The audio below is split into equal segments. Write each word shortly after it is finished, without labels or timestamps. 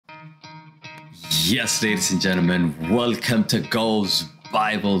Yes, ladies and gentlemen, welcome to Goals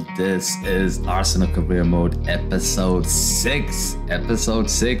Bible. This is Arsenal Career Mode episode 6.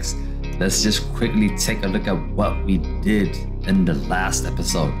 Let's just quickly take a look at what we did in the last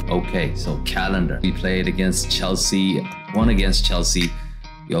episode. Okay, so calendar. We played against Chelsea, won against Chelsea.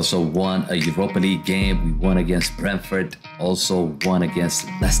 We also won a Europa League game. We won against Brentford, also won against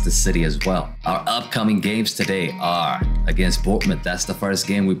Leicester City as well. Our upcoming games today are against Bournemouth. That's the first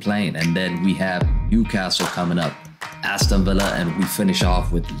game we're playing. And then we have Newcastle coming up, Aston Villa, and we finish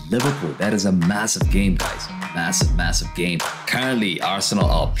off with Liverpool. That is a massive game, guys. Massive game. Currently, Arsenal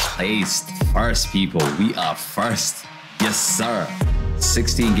are placed first, people. We are first. Yes, sir.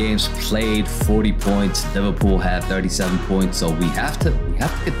 16 games played, 40 points. Liverpool have 37 points. So we have to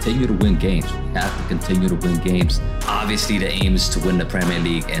continue to win games. Obviously, the aim is to win the Premier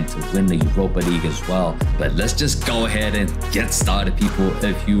League and to win the Europa League as well. But let's just go ahead and get started, people.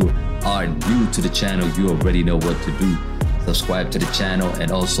 If you are new to the channel, you already know what to do. Subscribe to the channel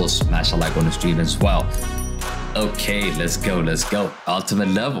and also smash a like on the stream as well. Okay, let's go. Ultimate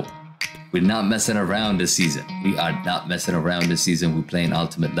level. We're not messing around this season. We are not messing around this season. We're playing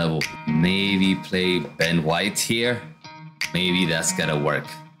ultimate level. Maybe play Ben White here. Maybe that's gonna work.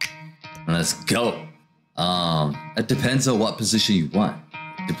 Let's go. It depends on what position you want.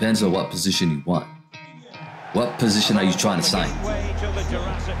 What position are you trying to sign?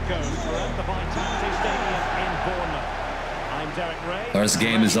 First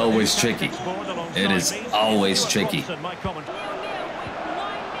game is always tricky. It is always tricky.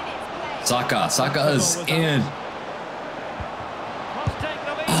 Saka is in.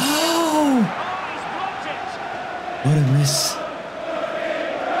 Oh! What a miss.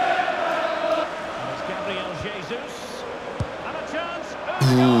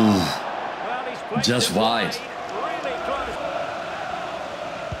 Ooh. Just wide.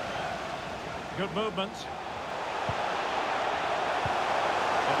 Good movement.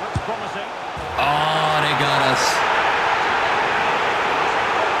 It looks promising. Oh, they got us.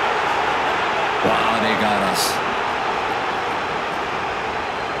 Wow, they got us.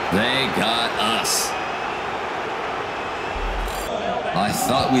 I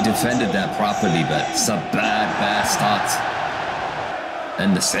thought we defended that properly, but it's a bad start.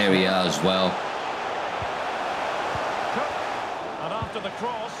 In this area as well. And after the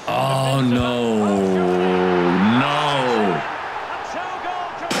cross, oh, no. A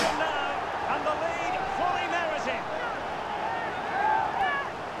two-goal cushion now, and the lead fully merited.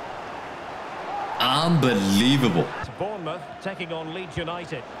 Unbelievable. It's Bournemouth taking on Leeds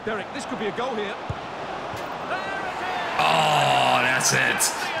United. Derek, this could be a goal here. There it is. Oh, that's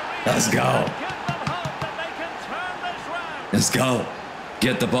it. Let's go. Give them hope that they can turn this round. Let's go.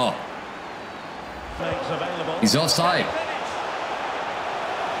 Get the ball. Makes available. He's offside.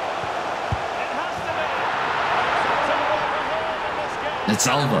 It's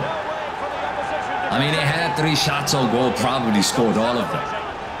over. I mean, they had 3 shots on goal, probably scored all of them.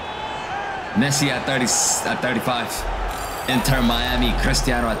 Messi at 35. Inter Miami,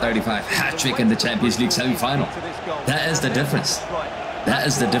 Cristiano at 35. Hat-trick in the Champions League semi-final. That is the difference. That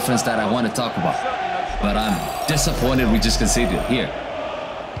is the difference that I want to talk about. But I'm disappointed we just conceded here.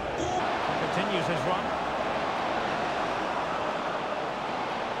 Continues his run.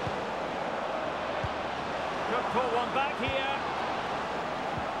 Could pull one back here.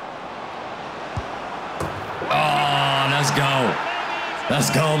 Oh, let's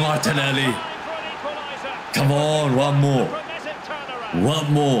go, Martinelli. Come on, one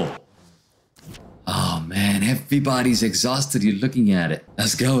more. Oh, man, everybody's exhausted. You're looking at it.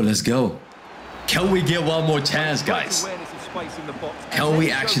 Let's go. Can we get one more chance, guys? Can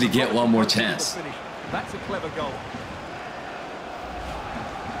we actually get one more chance? That's a clever goal.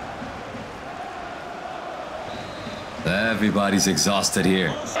 Everybody's exhausted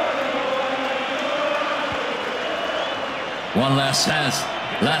here. One last chance.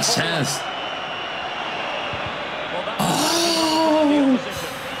 Oh!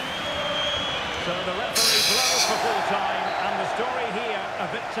 So the referee blows for full time, and the story here, a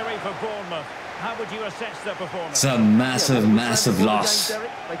victory for Bournemouth. How would you assess their performance? It's a massive loss.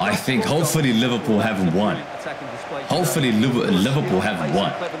 I think hopefully Liverpool haven't won.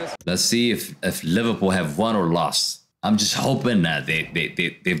 Let's see if Liverpool have won or lost. I'm just hoping that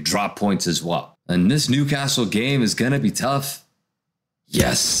they've dropped points as well. And this Newcastle game is going to be tough.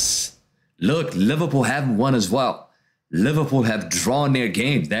 Yes. Look, Liverpool haven't won as well. Liverpool have drawn their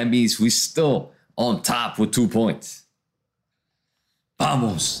games. That means we're still on top with 2 points.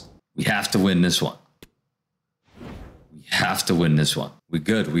 Vamos. We have to win this one. We're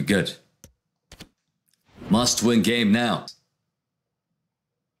good. Must win game now.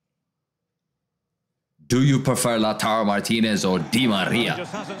 Do you prefer Lautaro Martinez or Di Maria?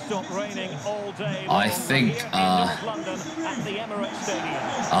 Just hasn't stopped raining all day I long. think Here in North London at the Emirates Stadium.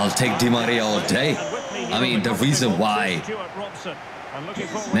 I'll take Di Maria all day. I mean, the reason why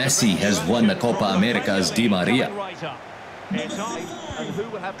Messi has won the Copa America is Di Maria. And who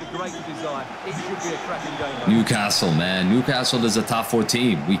will have the greater desire? It should be a cracking game. Newcastle, man. Newcastle is a top 4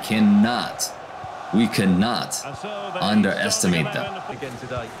 team. We cannot underestimate them. Again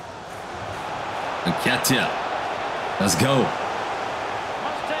today. Nketiah. Let's go.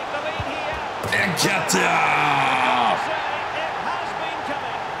 Nketiah!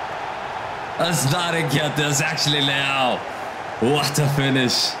 That's not Nketiah. It's actually Leao. What a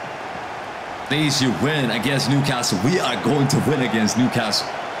finish. Please, you win against Newcastle. We are going to win against Newcastle.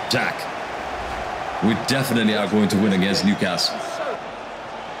 Jack. We definitely are going to win against Newcastle.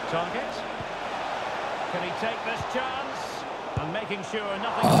 Target. Can he take this chance? And making sure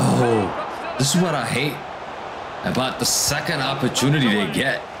nothing. Oh, this is what I hate about the second opportunity they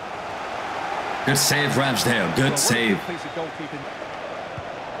get. Good save, Ramsdale. Good save.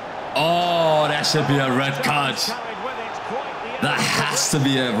 Oh, that should be a red card. That has to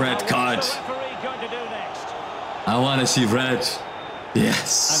be a red card. I want to see red.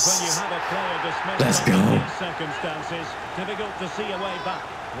 Yes. Let's go.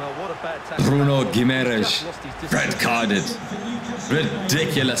 Bruno Guimaraes, red carded.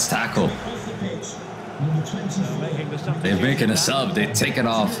 Ridiculous tackle. They're making a sub. They're taking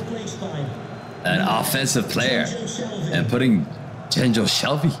off an offensive player and putting Genjo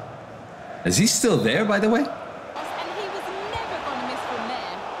Shelby. Is he still there, by the way?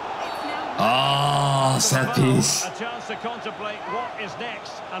 Oh, set piece. A chance to contemplate what is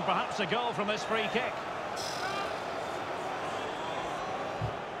next, and perhaps a goal from this free kick.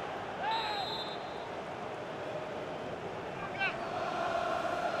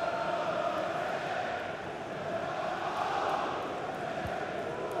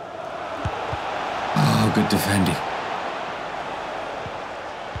 Oh, good defending.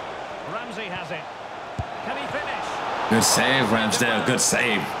 Ramsey has it. Can he finish? Good save, Ramsdale. Good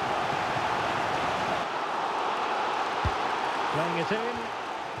save. Playing it in.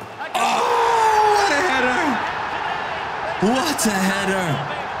 Oh, what a header! What a header!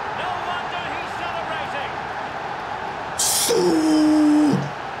 No wonder he's celebrating.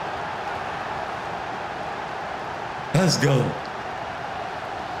 Let's go.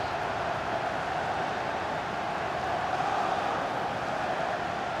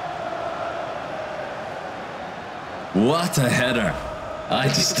 What a header. I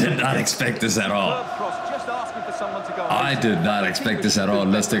just did not expect this at all. I did not expect this at all.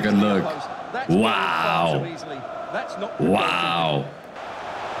 Let's take a look. Wow. Wow.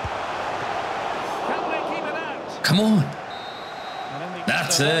 Come on.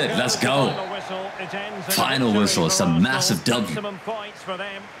 That's it. Let's go. Final whistle. It's a massive W.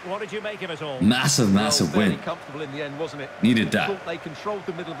 Massive win. Needed that.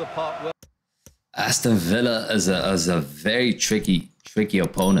 Aston Villa is a very tricky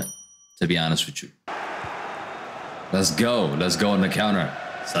opponent, to be honest with you. Let's go. Let's go on the counter.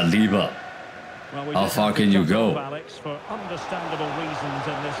 Saliba. How far can you go? Alex, for understandable reasons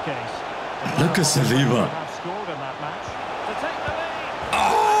in this case. Look at Saliba. Scored in that match. To take the lead.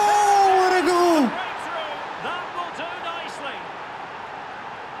 Oh, what a goal! That will do nicely.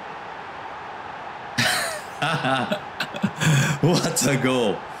 What a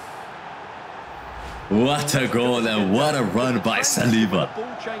goal. What a goal and what a run by Saliba.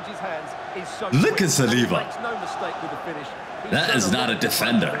 Look at Saliba. That is not a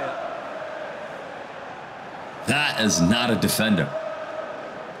defender. That is not a defender.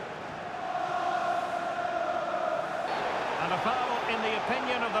 And a foul in the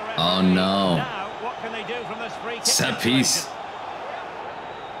opinion of the referee. Oh no. Now, what can they do from this free kick? Set piece.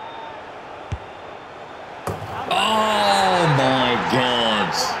 Oh my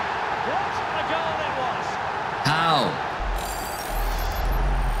God. How?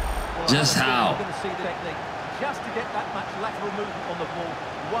 Just how? Just to get that much lateral movement on the ball.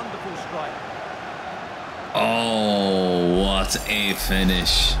 Wonderful strike. Oh, what a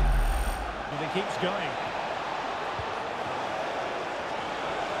finish. And he keeps going.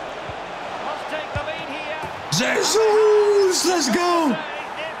 Must take the lead here. Jesus, let's go.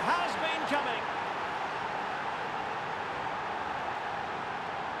 It has been coming.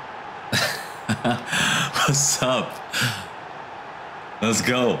 What's up? Let's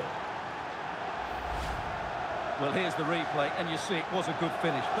go. Well, here's the replay, and you see it was a good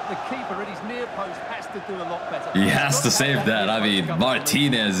finish. But the keeper at his near post has to do a lot better. He has to save that. I mean,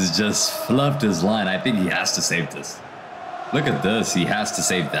 Martinez has just flubbed his line. I think he has to save this. Look at this. He has to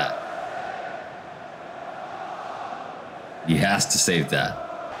save that. He has to save that.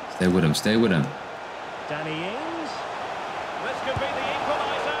 Stay with him. Stay with him. Danny Ings. This could be the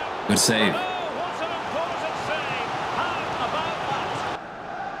equaliser. Good save. Oh, what an important save. How about that?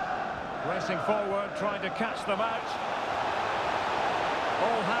 Racing forward, trying to catch them out.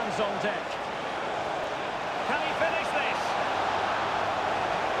 All hands on deck. Can he finish this?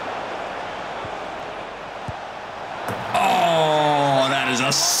 Oh, that is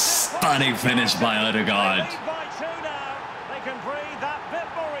a stunning finish by Odegaard. By two now. They can breathe that bit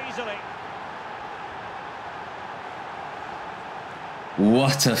more easily.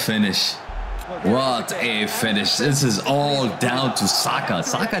 What a finish. What a finish. This is all down to Saka.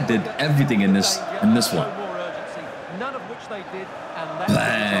 Saka did everything in this one. None of which they did, and that's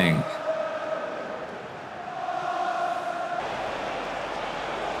Bang.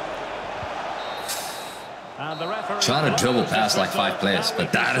 Trying to dribble past like 5 players,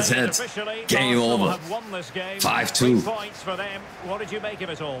 but that is it. Game over. 5-2. What did you make of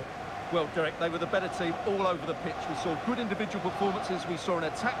it all? Well, Derek, they were the better team all over the pitch. We saw good individual performances. We saw an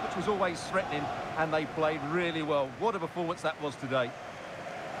attack which was always threatening, and they played really well. What a performance that was today.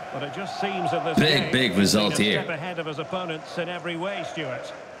 But it just seems that this big result here. Step ahead of his opponents in every way,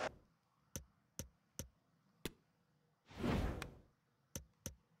 Stuart.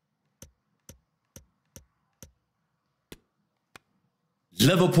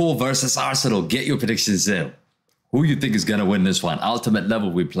 Liverpool versus Arsenal. Get your predictions in. Who you think is going to win this one? Ultimate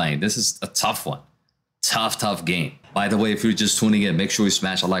level we're playing. This is a tough one. Tough game. By the way, if you're just tuning in, make sure you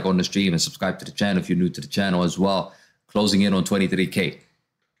smash a like on the stream and subscribe to the channel if you're new to the channel as well. Closing in on 23K.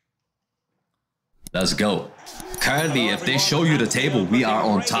 Let's go. Currently, if they show you the table, we are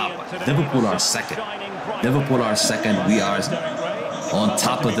on top. Liverpool are second. Liverpool are second. We are on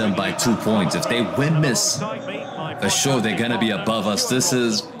top of them by 2 points. If they win this, for sure they're going to be above us. This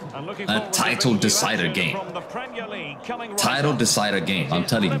is a title decider game. Title decider game, I'm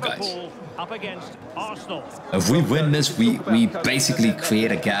telling you guys. If we win this, we basically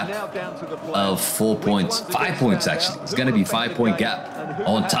create a gap of 4 points. 5 points, actually. It's going to be 5-point gap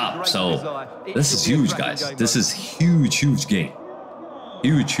on top. So this is huge, guys. This is huge game.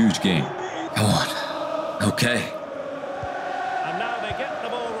 Huge game. Come on. Okay.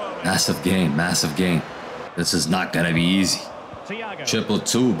 Massive game. This is not going to be easy.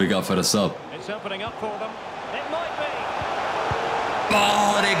 2-2, big up for the sub. It's opening up for them. It might be.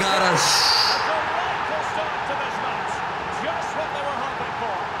 Oh, they got us. Just what they were hoping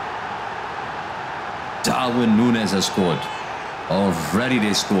for. Darwin Núñez has scored. Already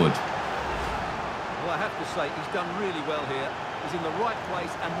they scored. Well, I have to say, he's done really well here. He's in the right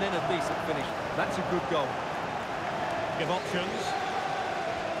place and then a decent finish. That's a good goal. Give options.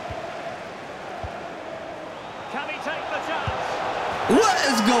 Can he take the chance? What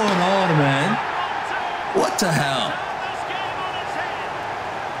is going on, man? What the hell?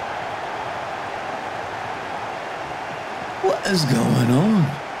 What is going on?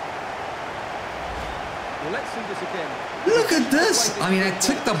 Well, let's see this again. Look at this. I mean, I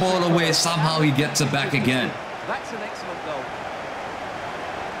took the ball away. Somehow he gets it back again. That's an excellent goal.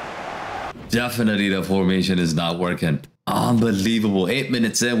 Definitely the formation is not working. Unbelievable. 8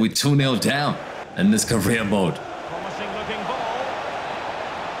 minutes in, we 2-0 down in this career mode. Promising looking ball.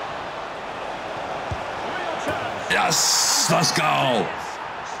 Real chance. Yes, let's go.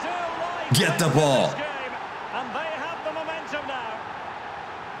 Get the ball. And they have the momentum now.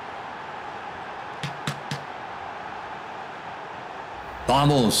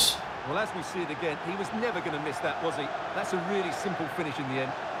 Vamos. Well, as we see it again, he was never going to miss that, was he? That's a really simple finish in the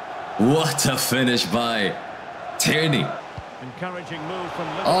end. What a finish by Tierney. Encouraging move from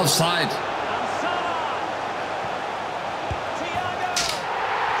Liverpool. Offside. And Salah. Thiago.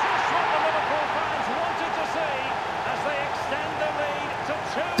 Just what the Liverpool fans wanted to see as they extend the lead to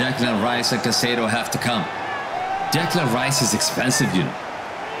 2. Declan Rice and Casado have to come. Declan Rice is expensive, you know.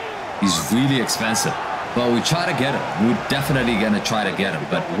 He's really expensive. But we try to get him. We're definitely going to try to get him.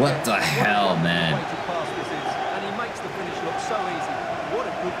 But what the hell, man? And he makes the finish look so easy. What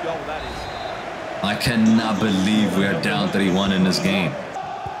a good goal that is. I cannot believe we're down 3-1 in this game.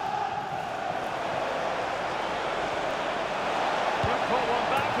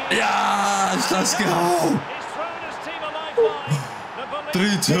 Yes, let's go.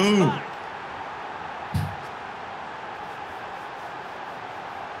 3-2.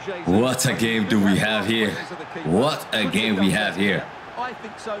 What a game do we have here? What a game we have here. I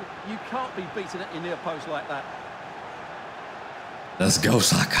think so. You can't be beaten at your near post like that. Let's go,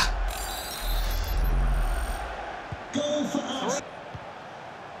 Saka. Goal for us.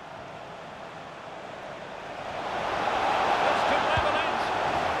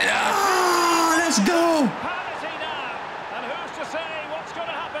 Yeah, let's go. Penalty now. A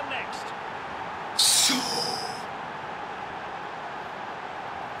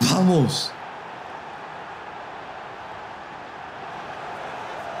Vamos.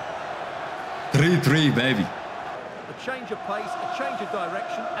 Three, baby. A change of pace, a change of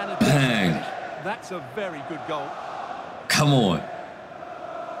direction, and a Bang. finish. That's a very good goal. Come on.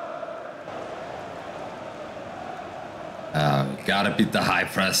 Gotta beat the high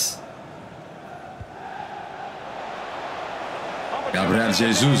press. Gabriel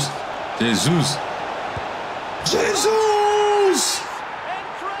Jesus. Jesus. Jesus!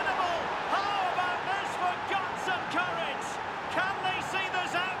 Incredible! How about this for guts and courage? Can they see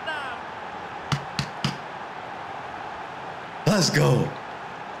this out now? Let's go.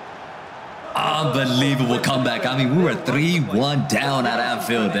 Unbelievable comeback. I mean, we were 3-1 down at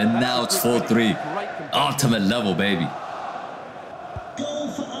Anfield, and now it's 4-3. Ultimate level, baby.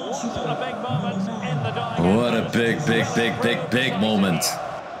 Goal for Arsenal. A big moment in the dying. What a big moment.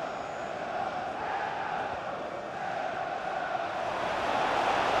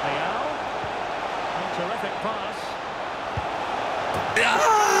 Terrific pass.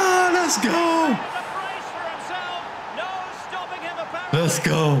 Ah, let's go. A brace for himself. No stopping him apparently. Let's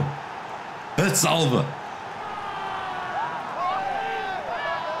go. It's over.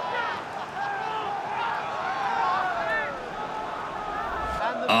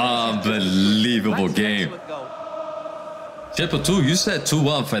 Unbelievable game. Triple 2, you said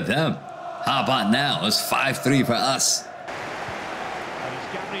 2-1 for them. How about now? It's 5-3 for us. And it's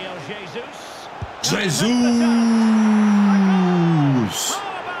Gabriel Jesus. Jesus!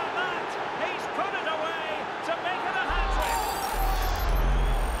 How about that? He's put it away to make it a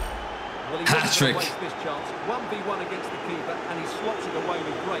hat-trick. Hat-trick. This chance, 1v1 against the keeper, and he slots it away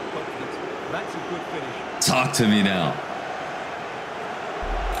with great confidence. That's a good finish. Talk to me now.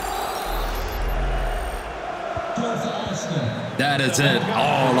 Goal for Arsenal. That is it.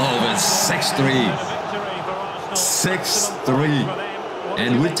 All over. 6-3. 6-3.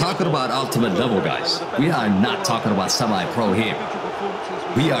 And we're talking about ultimate level, guys. We are not talking about semi-pro here.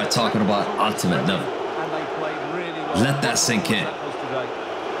 We are talking about ultimate level. And they played really well. Let that sink in. That was today.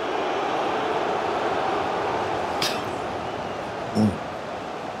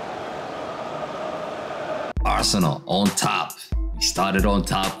 Arsenal on top. We started on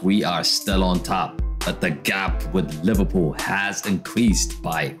top. We are still on top. But the gap with Liverpool has increased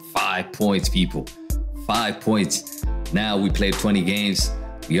by 5 points, people. 5 points. Now we played 20 games.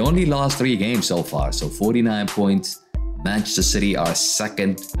 We only lost 3 games so far. So 49 points. Manchester City are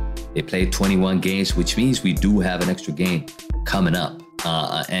second. They played 21 games, which means we do have an extra game coming up.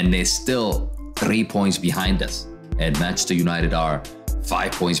 And they're still 3 points behind us. And Manchester United are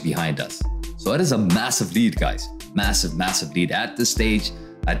 5 points behind us. So it is a massive lead, guys. Massive lead. At this stage,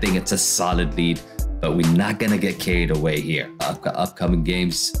 I think it's a solid lead. But we're not going to get carried away here. Upcoming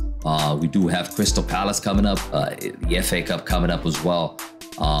games, we do have Crystal Palace coming up. The FA Cup coming up as well.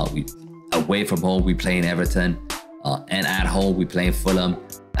 Away from home, we playing Everton. And at home, we playing Fulham.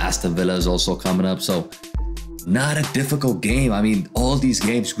 Aston Villa is also coming up. So not a difficult game. I mean, all these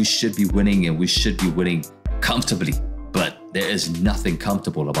games we should be winning, and we should be winning comfortably. But there is nothing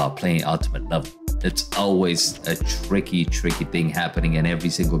comfortable about playing ultimate level. It's always a tricky thing happening in every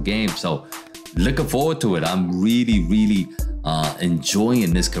single game. So looking forward to it. I'm really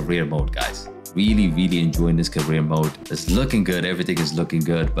enjoying this career mode, guys. Really enjoying this career mode. It's looking good. Everything is looking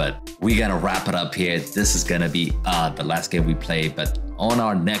good. But we're gonna wrap it up here. This is gonna be the last game we play. But on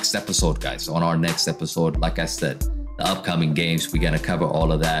our next episode, guys, on our next episode, like I said, the upcoming games, we're gonna cover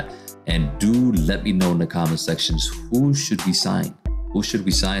all of that. And do let me know in the comment sections, who should we sign? Who should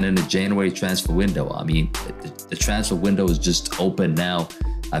we sign in the January transfer window? I mean, the transfer window is just open now.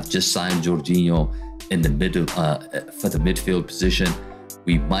 I've just signed Jorginho in the middle for the midfield position.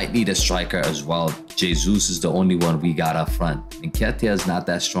 We might need a striker as well. Jesus is the only one we got up front. And Nketiah is not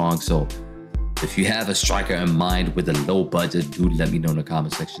that strong. So if you have a striker in mind with a low budget, do let me know in the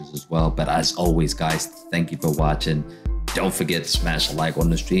comment sections as well. But as always, guys, thank you for watching. Don't forget to smash a like on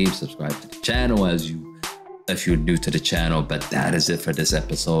the stream, subscribe to the channel if you're new to the channel. But that is it for this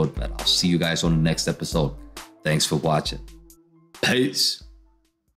episode. But I'll see you guys on the next episode. Thanks for watching. Peace.